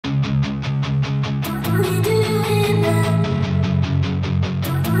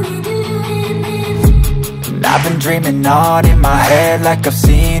I've been dreaming on in my head like I've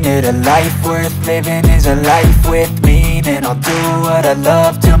seen it. A life worth living is a life with meaning. I'll do what I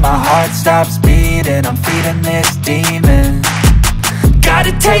love till my heart stops beating. I'm feeding this demon. Got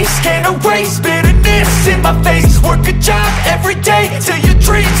a taste, can't erase bitterness in my face. Work a job every day till your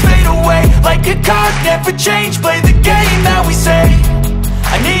dreams fade away. Like a card, never change, play the game that we say.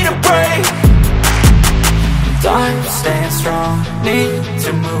 I need a break. I'm staying strong, need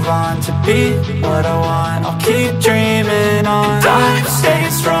to move on to be what I want. I'll keep dreaming on. I'm staying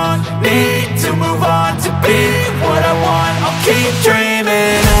strong, need to move on to be what I want. I'll keep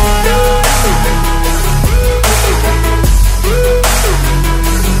dreaming on.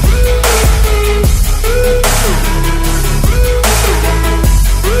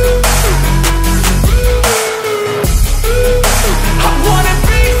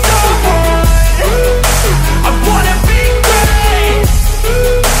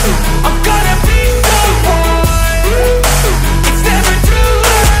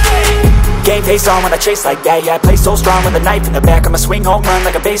 Game face on when I chase like that. Yeah, I play so strong with a knife in the back. I'ma swing home run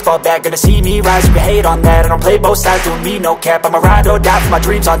like a baseball bat. Gonna see me rise, you can hate on that. I don't play both sides, doing me no cap. I'ma ride or die for my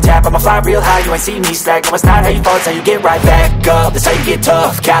dreams on tap. I'ma fly real high, you ain't see me slack. No, it's not how you fall, it's how you get right back up. That's how you get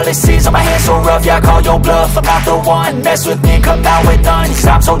tough. Calluses on my hands so rough, yeah, I call your bluff. I'm not the one, mess with me, come out with none. Cause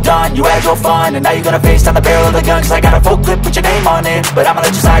I'm so done, you had your fun. And now you're gonna face down the barrel of the gun. Cause I got a full clip, put your name on it. But I'ma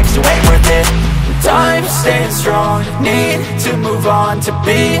let you slide cause you ain't worth it. I'm staying strong, need to move on to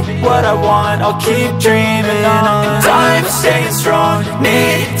be what I want. I'll keep dreaming on. I'm staying strong,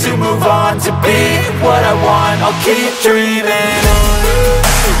 need to move on to be what I want. I'll keep dreaming on.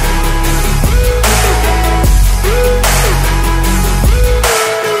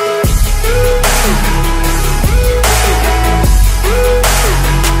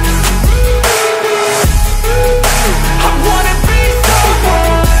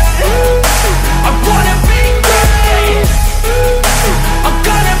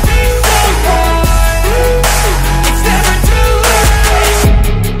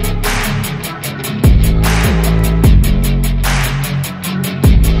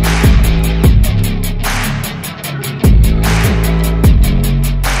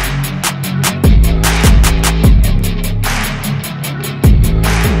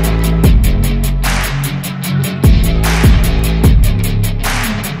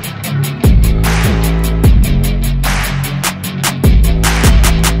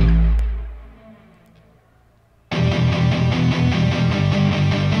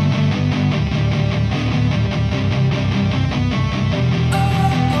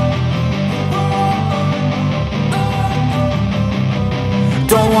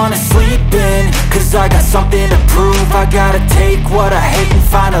 Don't wanna sleep in, cause I got something to prove. I gotta take what I hate and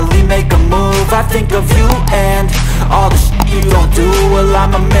finally make a move. I think of you and all the shit you don't do. Well,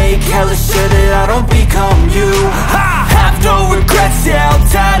 I'ma make hella sure that I don't become you. I have no regrets, yeah, I'll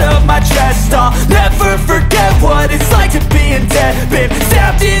tie up my chest. I'll never forget what it's like to be in debt. Been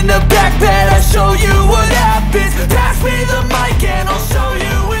stabbed in the back bed, I'll show you